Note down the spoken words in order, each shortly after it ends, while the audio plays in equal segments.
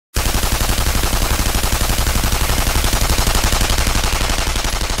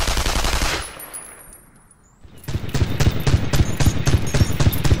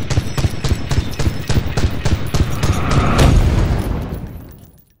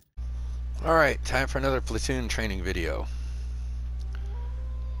Alright, time for another platoon training video.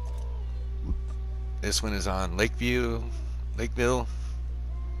 This one is on Lakeville,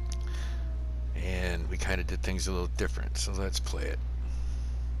 and we kind of did things a little different, so let's play it.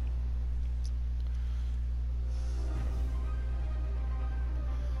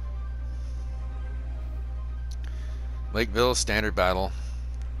 Lakeville, standard battle.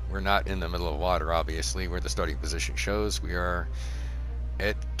 We're not in the middle of water, obviously, where the starting position shows. We are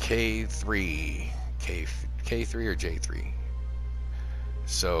at K3. K3 or J3.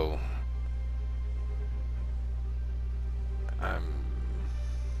 So,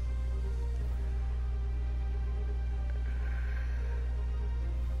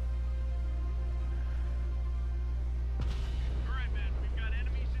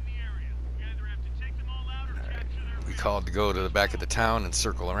 we called to go to the back of the town and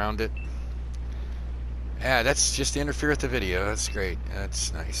circle around it. Yeah, that's just to interfere with the video. That's great.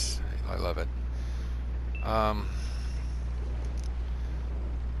 That's nice. I love it.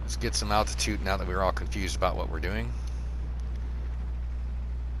 Let's get some altitude now that we're all confused about what we're doing.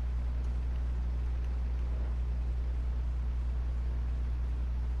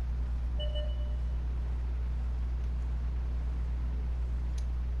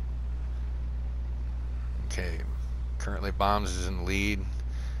 Okay, currently Bombs is in the lead.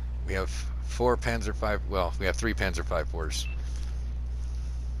 We have 4 Panzer V, well, we have 3 Panzer V-4s.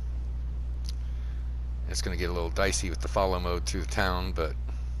 It's going to get a little dicey with the follow mode through the town, but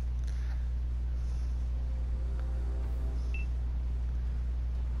you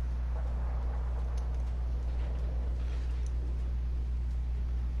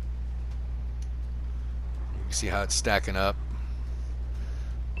can see how it's stacking up.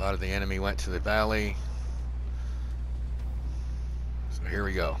 A lot of the enemy went to the valley. So here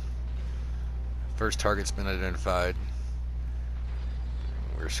we go. First target's been identified.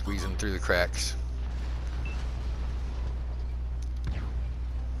 We're squeezing through the cracks.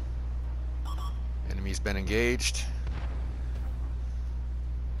 Enemy's been engaged.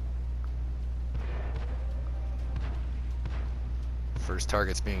 First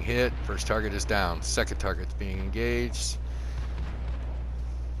target's being hit. First target is down. Second target's being engaged.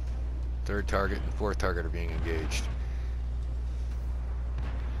 Third target and fourth target are being engaged.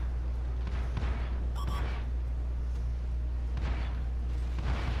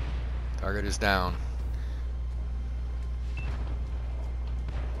 Target is down.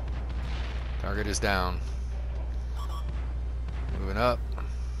 Target is down. Moving up.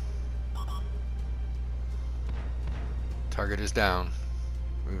 Target is down.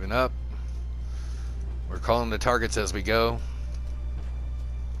 Moving up. We're calling the targets as we go.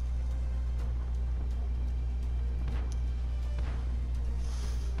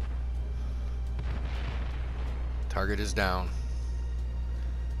 Target is down.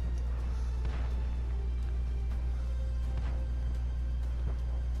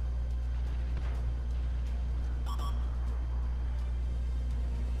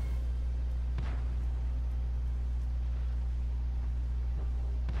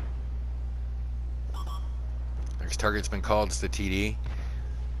 Next target's been called. It's the TD.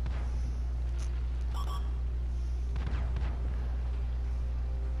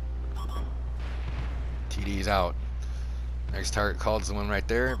 TD's out. Next target called is the one right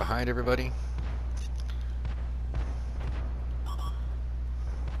there behind everybody.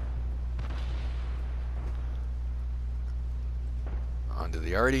 Onto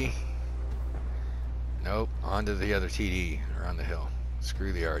the Arty. Nope, onto the other TD around the hill.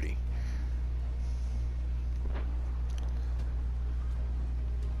 Screw the Arty.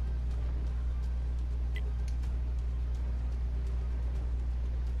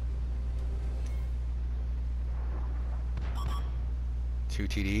 Two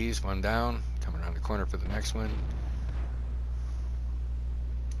TDs, one down, coming around the corner for the next one.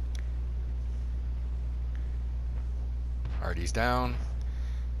 Arty's down.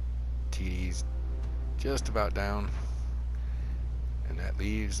 TD's just about down. And that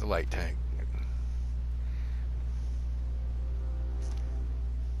leaves the light tank.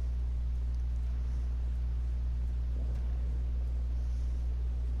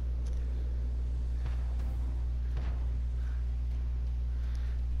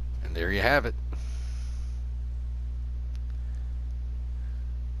 And there you have it.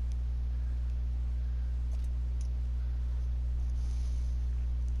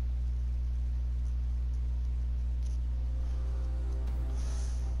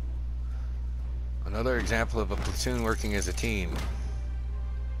 Another example of a platoon working as a team.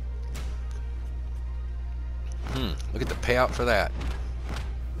 Look at the payout for that.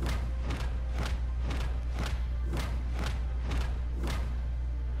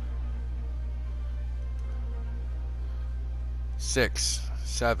 6,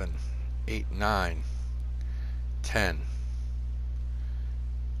 7, 8, 9, 10.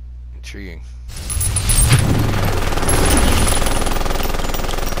 Intriguing.